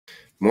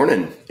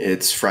Morning.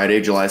 It's Friday,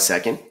 July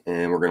 2nd,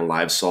 and we're going to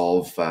live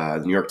solve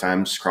the New York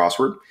Times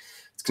crossword.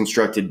 It's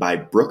constructed by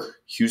Brooke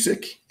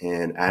Husick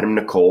and Adam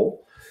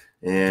Nicole.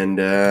 And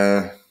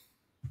no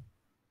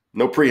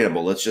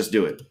preamble. Let's just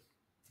do it.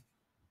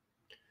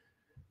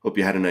 Hope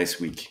you had a nice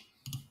week.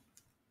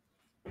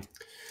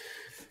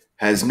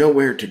 Has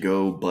nowhere to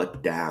go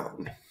but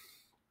down.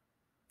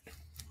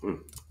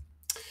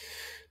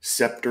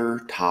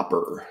 Scepter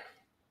topper.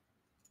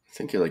 I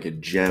think like a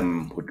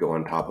gem would go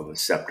on top of a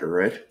scepter,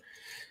 right?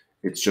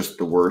 It's just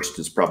the worst.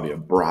 It's probably a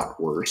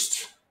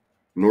bratwurst.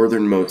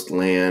 Northernmost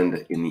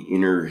land in the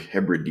Inner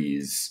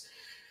Hebrides.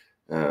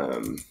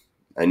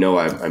 I know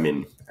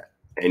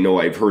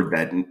I've heard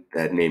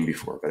that name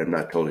before, but I'm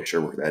not totally sure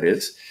where that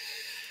is.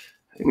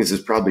 I think this is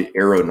probably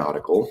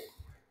aeronautical.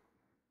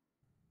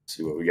 Let's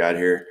see what we got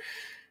here.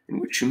 In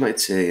which you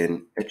might say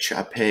an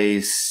échappé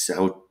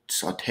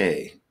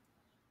sauté.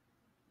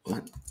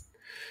 What?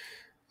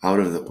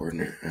 Out of the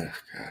ordinary. Oh,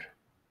 God.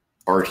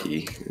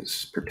 Arty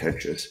is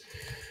pretentious.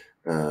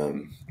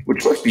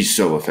 Which must be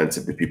so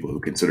offensive to people who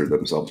consider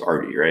themselves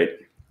arty, right?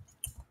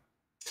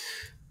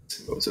 Let's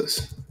see, what was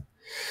this?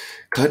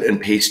 Cut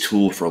and paste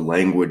tool for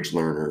language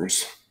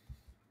learners.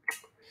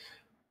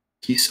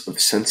 Piece of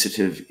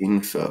sensitive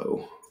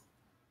info.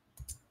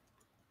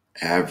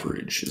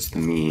 Average is the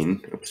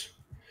mean. Oops.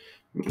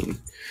 Mean.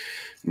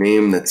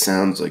 Name that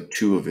sounds like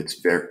two of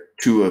its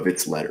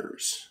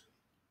letters.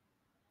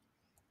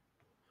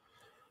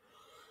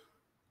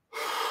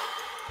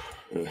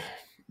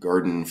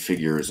 Garden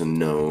figure is a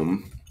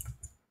gnome.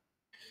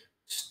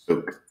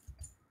 Stoke.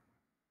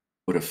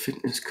 What a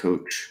fitness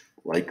coach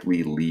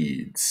likely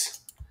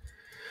leads.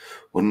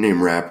 One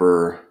name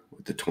rapper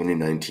with the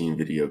 2019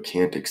 video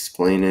can't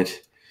explain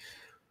it.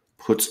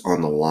 Puts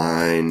on the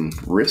line.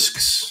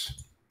 Risks.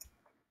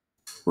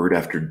 Word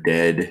after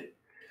dead.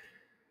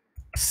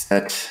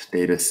 Set.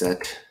 Data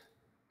set.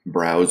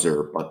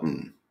 Browser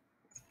button.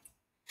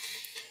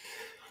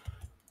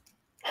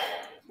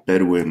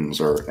 Bedouins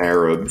are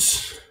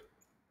Arabs.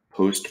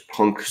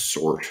 Post-punk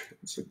sort.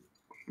 It's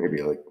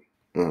maybe like,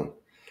 I was going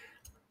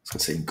to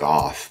say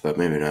goth, but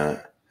maybe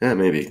not. Yeah,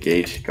 maybe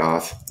gate,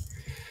 goth.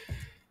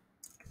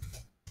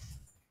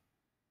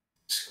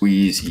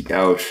 Squeeze, eke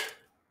out.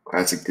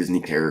 Classic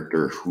Disney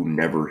character who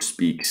never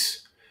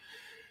speaks.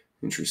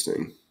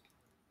 Interesting.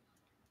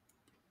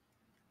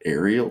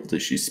 Ariel,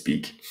 does she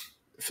speak?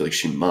 I feel like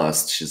she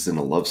must. She's in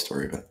a love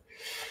story, but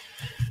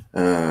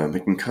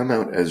it can come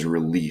out as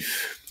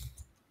relief.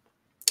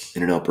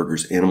 In-N-Out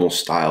Burgers, animal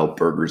style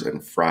burgers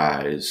and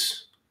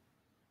fries.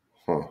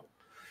 Huh.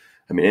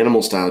 I mean,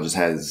 animal style just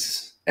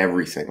has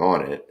everything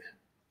on it,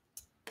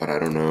 but I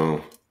don't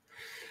know.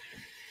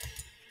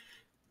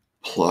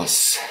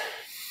 Plus,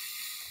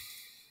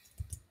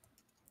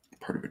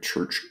 part of a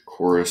church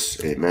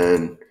chorus,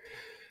 amen.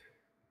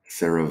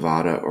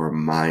 Theravada or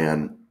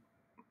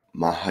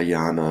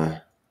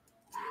Mahayana.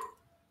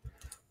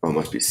 Oh, it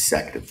must be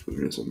sect of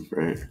Buddhism,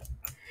 right?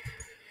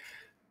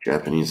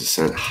 Japanese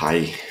ascent,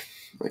 high,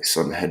 like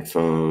some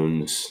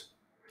headphones.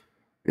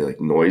 Be like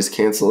noise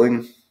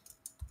canceling.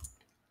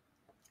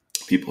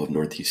 People of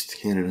Northeast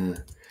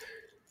Canada.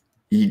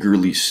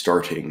 Eagerly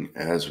starting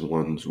as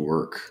one's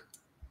work.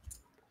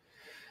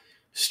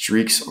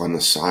 Streaks on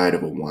the side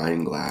of a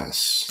wine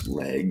glass.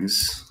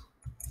 Legs.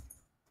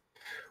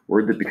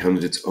 Word that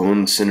becomes its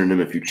own synonym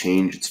if you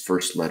change its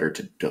first letter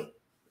to D.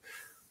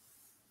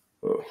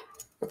 Oh,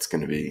 that's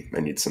going to be, I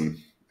need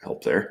some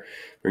help there.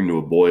 Bring to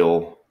a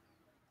boil.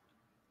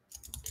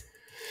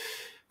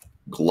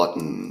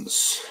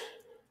 Gluttons.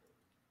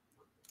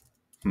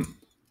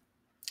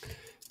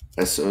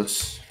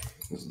 Essos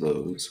is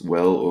those.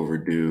 Well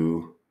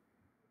overdue.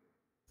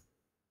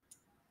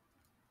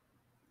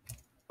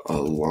 A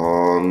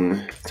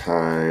long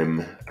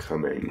time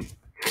coming.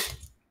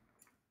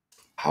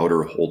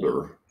 Powder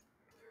holder.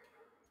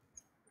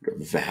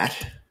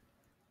 Vat.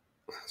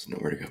 There's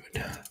nowhere to go but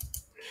down.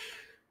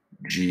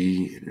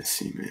 G and a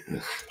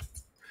cement.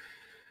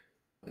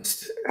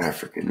 That's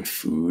African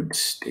food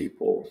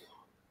staple.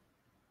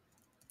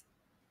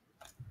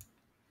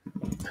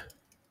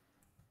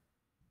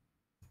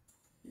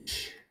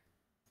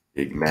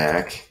 Big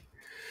Mac.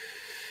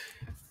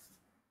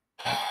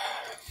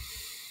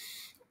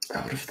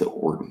 Out of the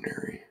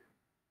ordinary.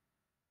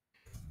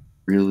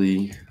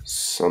 Really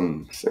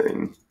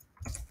something.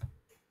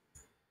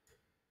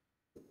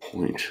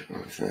 Point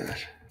of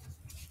that.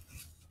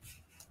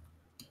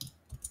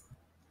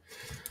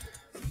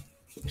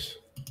 Oops.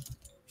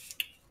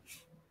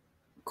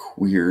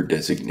 Queer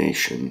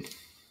designation.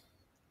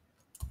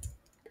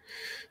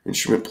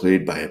 Instrument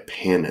played by a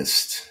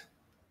pianist.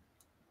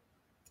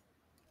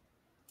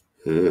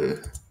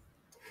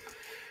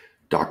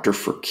 Doctor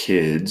for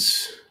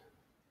kids.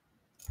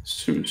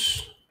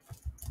 Seuss.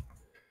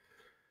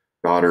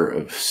 Daughter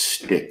of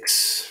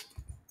sticks.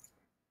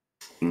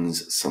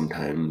 Things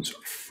sometimes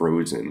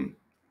frozen.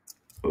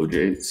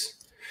 OJ's.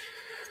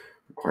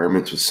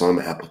 Requirements with some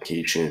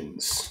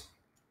applications.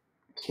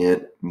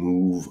 Can't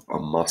move a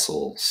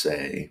muscle,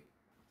 say.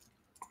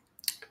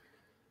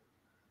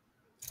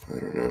 I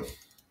don't know.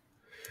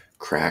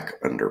 Crack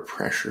under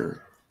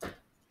pressure.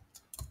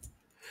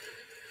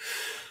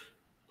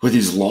 Well,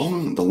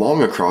 the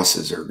long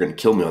acrosses are going to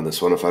kill me on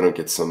this one if I don't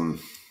get some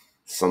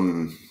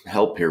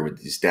help here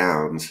with these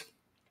downs.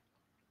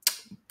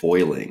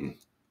 Boiling.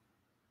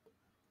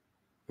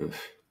 Ugh.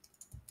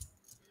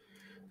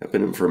 I've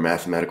been in for a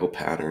mathematical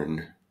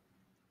pattern.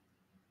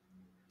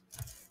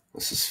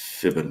 This is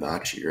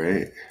Fibonacci,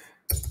 right?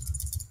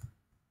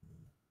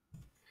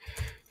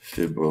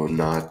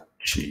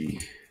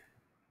 Fibonacci.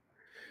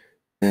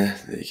 Yeah,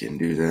 they can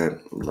do that.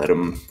 Let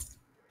them.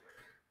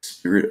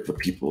 Spirit of the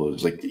people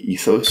is like the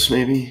ethos,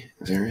 maybe?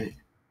 Is that right?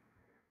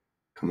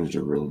 Comes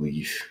to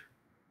relief.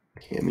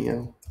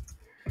 Cameo.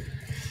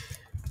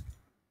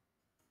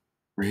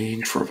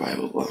 Range for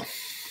Viola.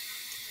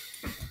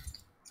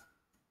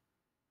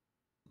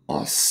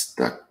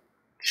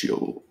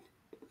 Mostaccio.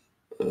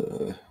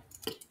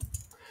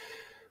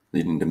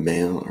 Leading to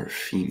male or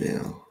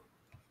female.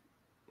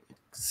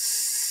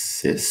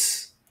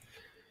 Cis.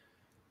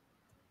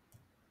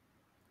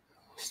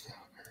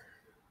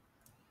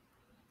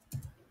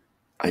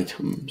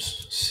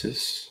 Items.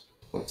 Cis.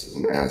 Plus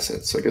an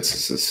asset. So I guess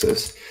this is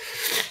cis.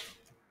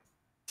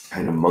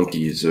 Kind of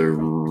monkeys.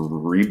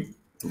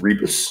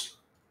 Rebus.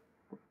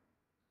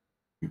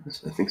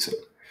 I think so.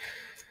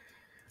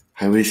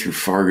 Highway through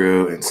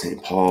Fargo and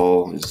St.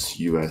 Paul is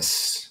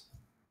U.S.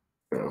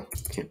 No,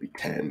 can't be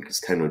 10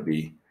 because 10 would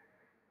be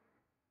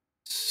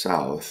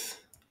south.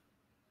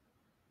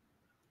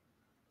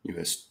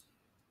 U.S.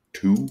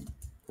 2?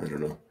 I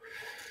don't know.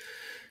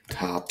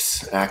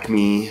 Tops.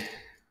 Acme.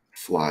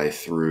 Fly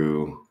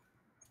through.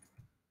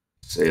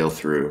 Sail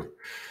through.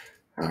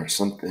 Or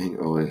something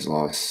always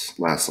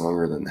lasts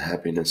longer than the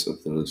happiness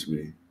of those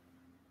we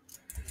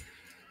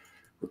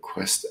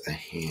request a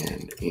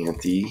hand.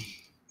 Auntie.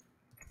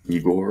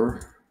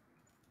 Igor.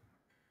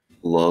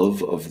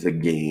 Love of the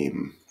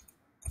game.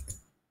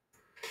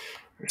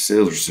 Our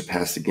sales were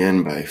surpassed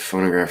again by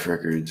phonograph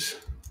records,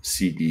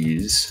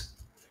 CDs.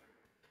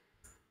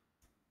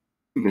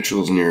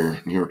 Initials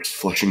near New York's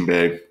Flushing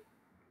Bay.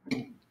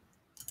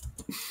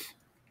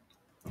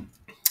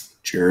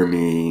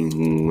 Jeremy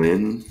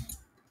Lin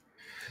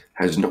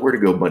has nowhere to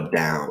go but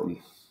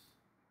down.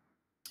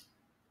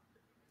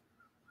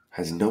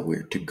 Has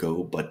nowhere to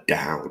go but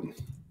down.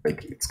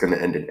 Like, it's going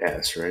to end in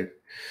S, right?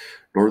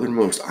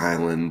 Northernmost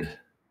land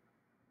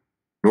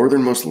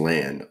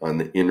on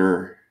the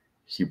inner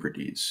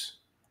Hebrides.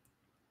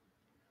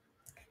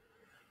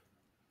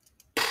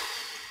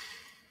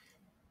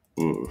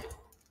 Ooh.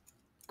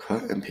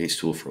 Cut and paste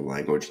tool for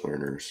language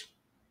learners.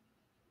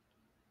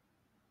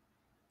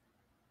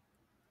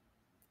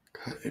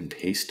 Cut and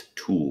paste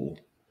tool.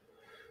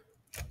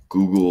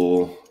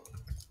 Google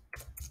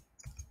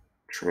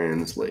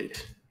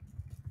Translate.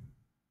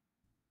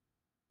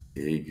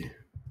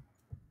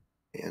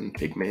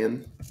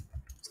 Pigman.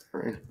 Is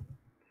that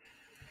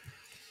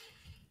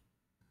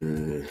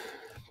right?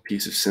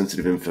 Piece of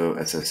sensitive info,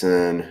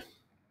 SSN.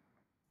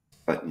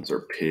 Buttons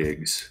are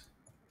pigs.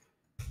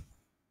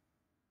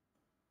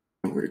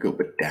 Nowhere to go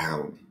but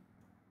down.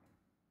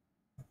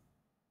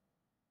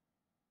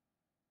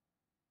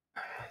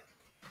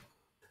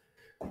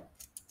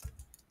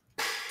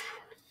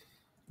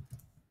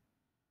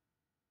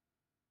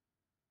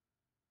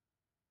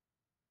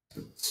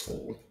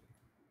 Soul.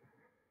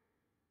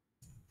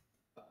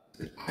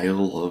 The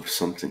Isle of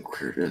something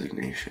queer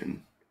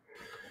designation.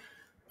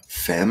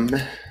 Femme.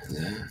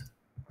 The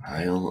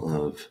Isle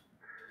of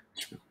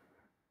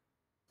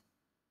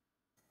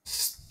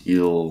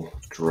steel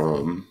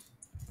drum.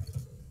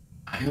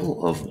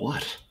 Isle of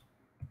what?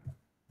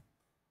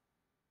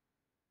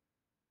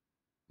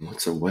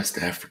 What's a West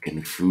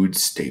African food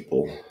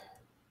staple?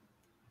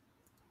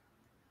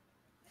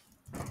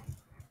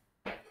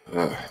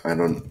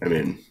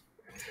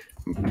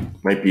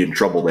 Might be in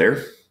trouble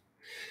there.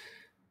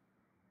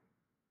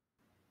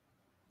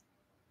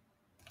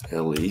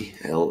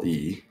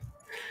 L-E.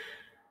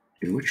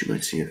 In which you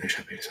might see an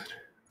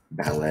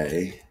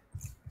ballet,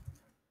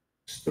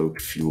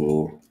 stoked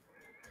fuel.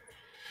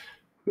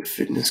 The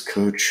fitness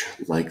coach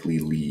likely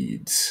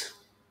leads.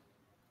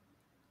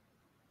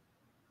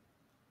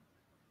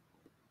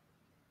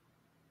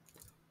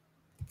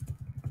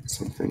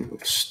 Something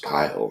of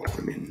style.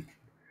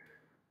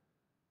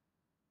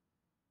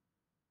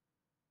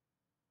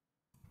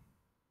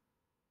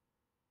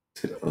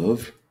 Is it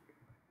of?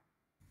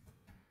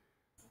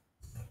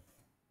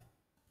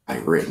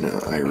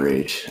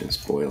 Irate is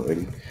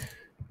boiling.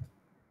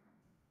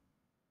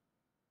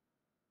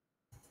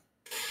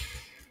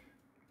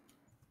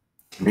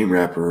 Name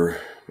wrapper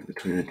with the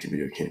 2019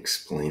 video, can't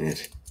explain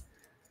it.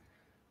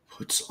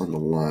 Puts on the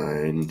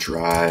line,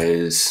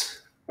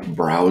 dries,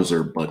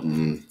 browser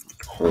button,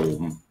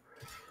 home.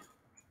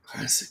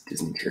 Classic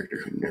Disney character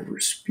who never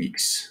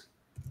speaks.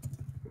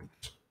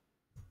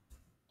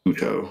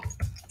 Pluto.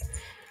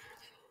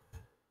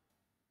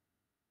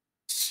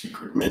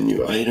 Secret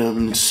menu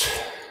items.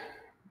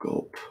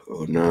 Gulp.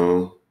 Oh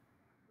no.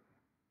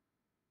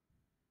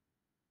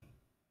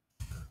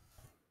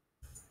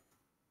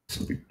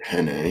 Some big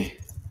penne.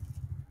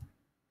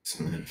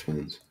 Some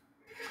headphones.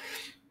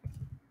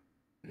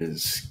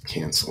 is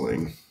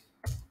canceling.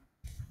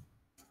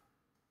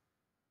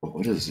 Well,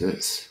 what is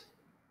this?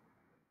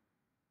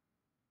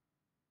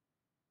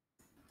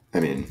 I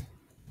mean,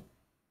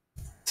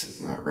 this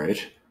is not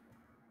right.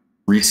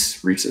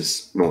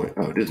 Rhesus noise.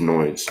 Oh, it is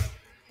noise.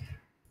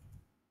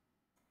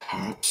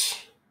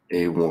 Pops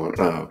A1.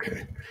 Oh,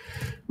 okay.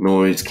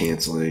 Noise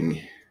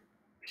canceling.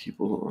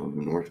 People of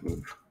the North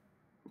move.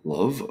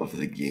 Love of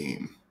the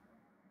game.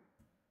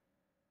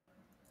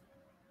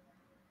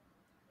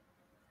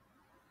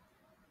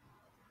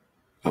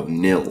 Oh,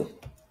 nil.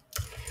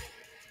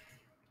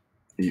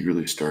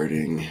 Eagerly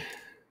starting,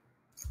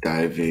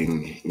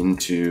 diving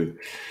into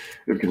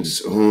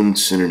its own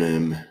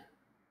synonym.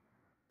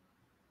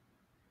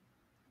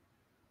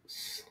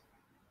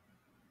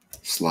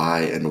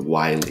 Sly and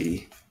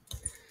wily.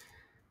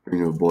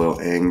 Bring to a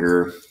boil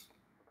anger.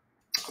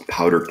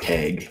 Powder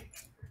keg.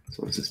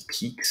 So is this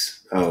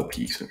Peaks? Oh,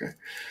 Peaks, okay.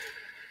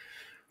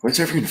 What's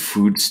every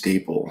food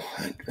staple?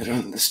 I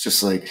don't, it's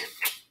just like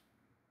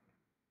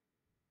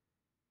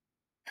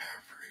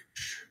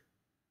average.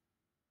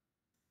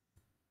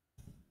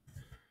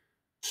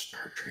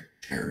 Star Trek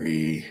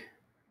Cherry.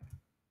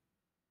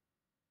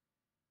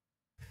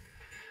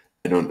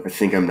 I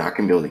think I'm not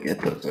going to be able to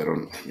get those.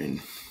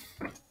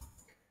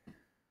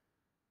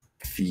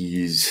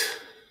 Fees.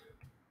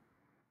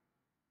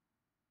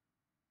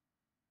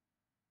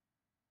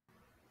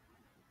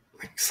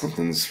 Like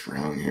something's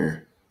wrong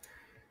here.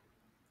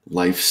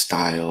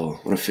 Lifestyle.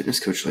 What a fitness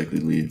coach likely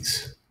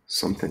leads.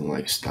 Something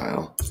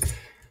lifestyle.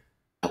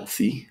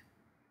 Healthy.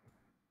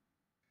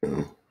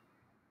 No.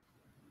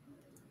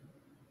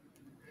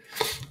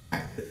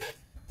 Active.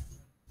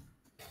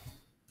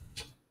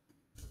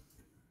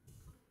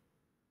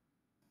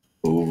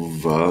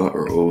 Ova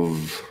or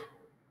Ov.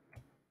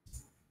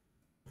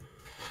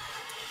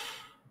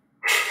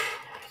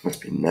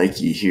 Must be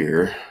Nike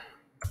here.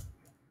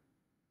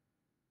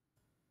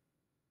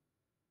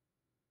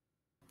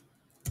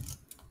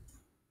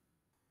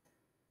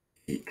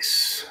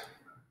 Aches.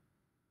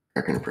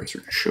 Crack enterprise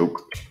or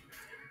choke.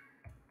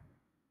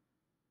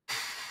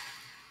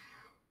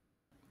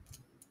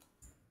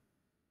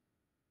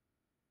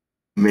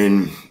 I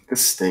mean,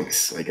 this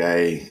stinks.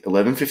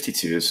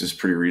 11:52. This is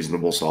pretty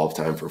reasonable solve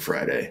time for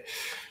Friday,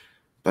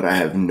 but I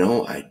have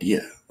no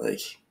idea.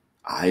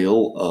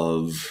 Isle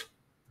of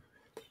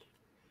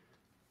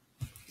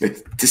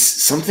this.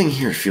 Something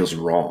here feels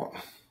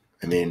wrong.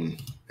 I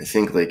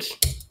think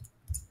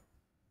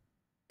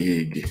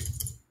big,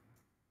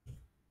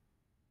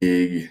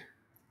 the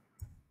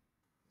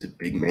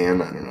big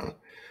man. I don't know.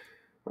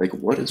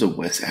 What is a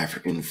West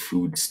African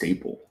food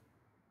staple?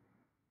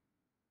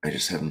 I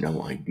just have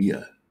no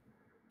idea.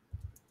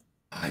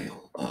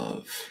 Isle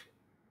of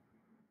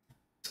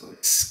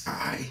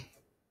sky.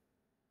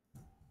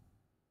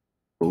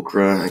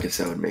 Okra, I guess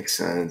that would make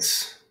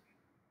sense.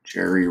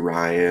 Jerry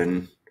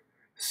Ryan,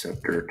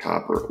 scepter,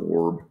 topper,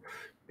 orb,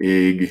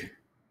 big,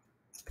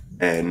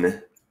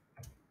 N,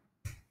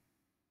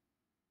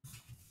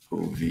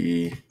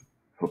 OV.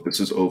 Hope this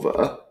is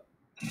OVA.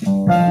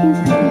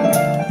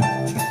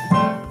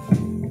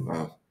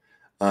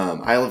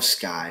 Isle of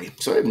Skye.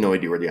 So I have no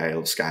idea where the Isle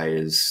of Skye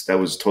is. That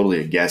was totally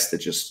a guess that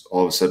just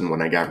all of a sudden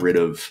when I got rid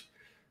of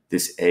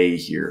this A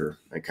here,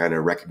 I kind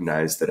of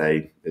recognized that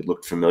it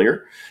looked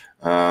familiar.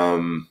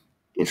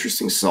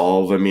 Interesting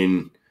solve.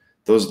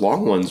 Those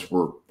long ones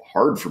were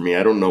hard for me.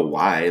 I don't know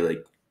why.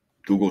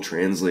 Google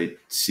Translate,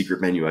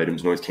 secret menu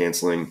items, noise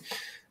canceling,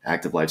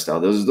 active lifestyle.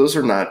 Those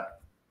are not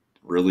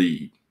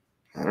really,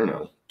 I don't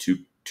know,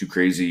 too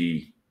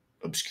crazy,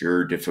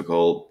 obscure,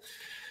 difficult.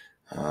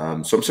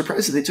 So I'm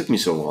surprised that they took me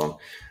so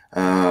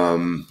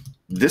long.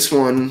 This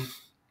one,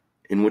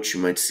 in which you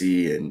might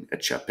see an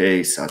échappé,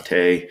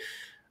 sauté,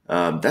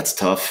 that's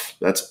tough.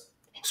 That's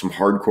some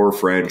hardcore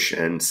French,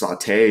 and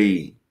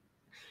sauté,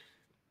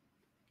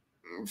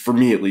 for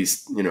me at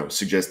least,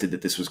 suggested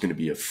that this was going to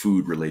be a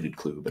food-related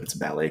clue, but it's a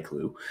ballet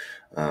clue.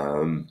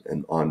 And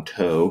en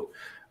toe.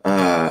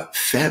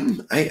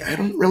 Femme, I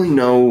don't really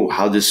know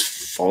how this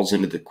falls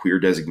into the queer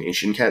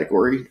designation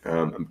category.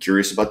 I'm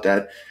curious about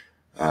that.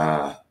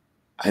 I'm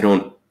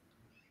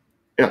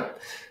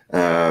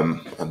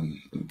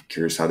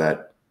curious how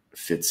that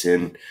fits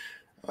in.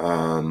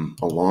 A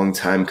long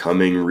time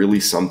coming,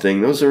 really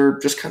something. Those are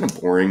just kind of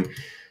boring.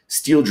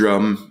 Steel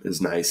drum is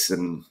nice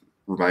and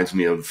reminds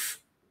me of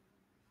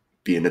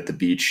being at the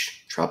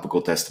beach,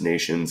 tropical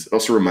destinations. It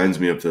also reminds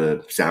me of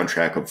the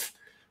soundtrack of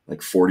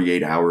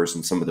 48 Hours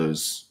and some of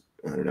those,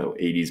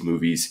 80s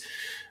movies.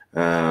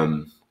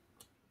 Fibonacci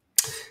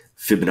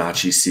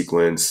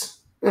sequence.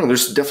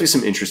 There's definitely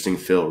some interesting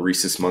fill.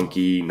 Rhesus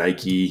monkey,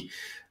 Nike.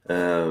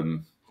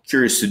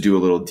 Curious to do a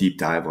little deep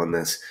dive on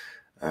this.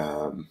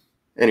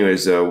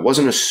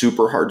 Wasn't a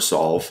super hard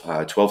solve.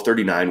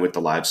 1239 with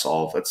the live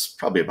solve. That's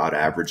probably about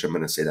average. I'm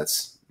going to say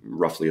that's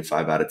roughly a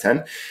 5 out of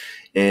 10.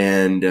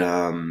 And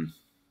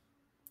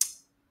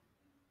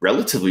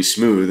relatively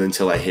smooth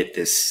until I hit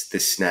this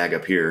snag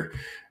up here.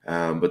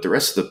 But the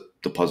rest of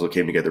the puzzle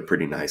came together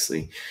pretty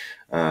nicely.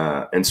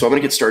 And so I'm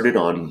going to get started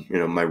on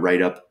my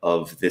write-up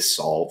of this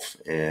solve.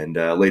 And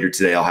later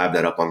today, I'll have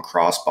that up on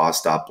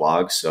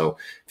CrossBoss.blog. So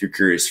if you're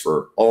curious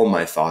for all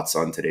my thoughts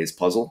on today's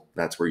puzzle,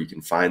 that's where you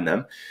can find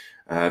them.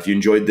 If you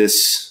enjoyed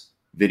this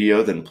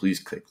video, then please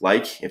click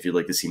like. If you'd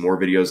like to see more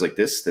videos like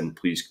this, then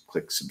please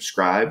click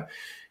subscribe.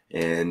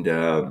 And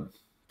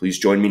please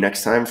join me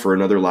next time for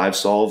another live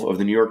solve of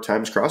the New York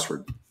Times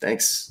crossword.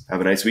 Thanks.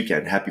 Have a nice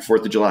weekend. Happy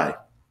 4th of July.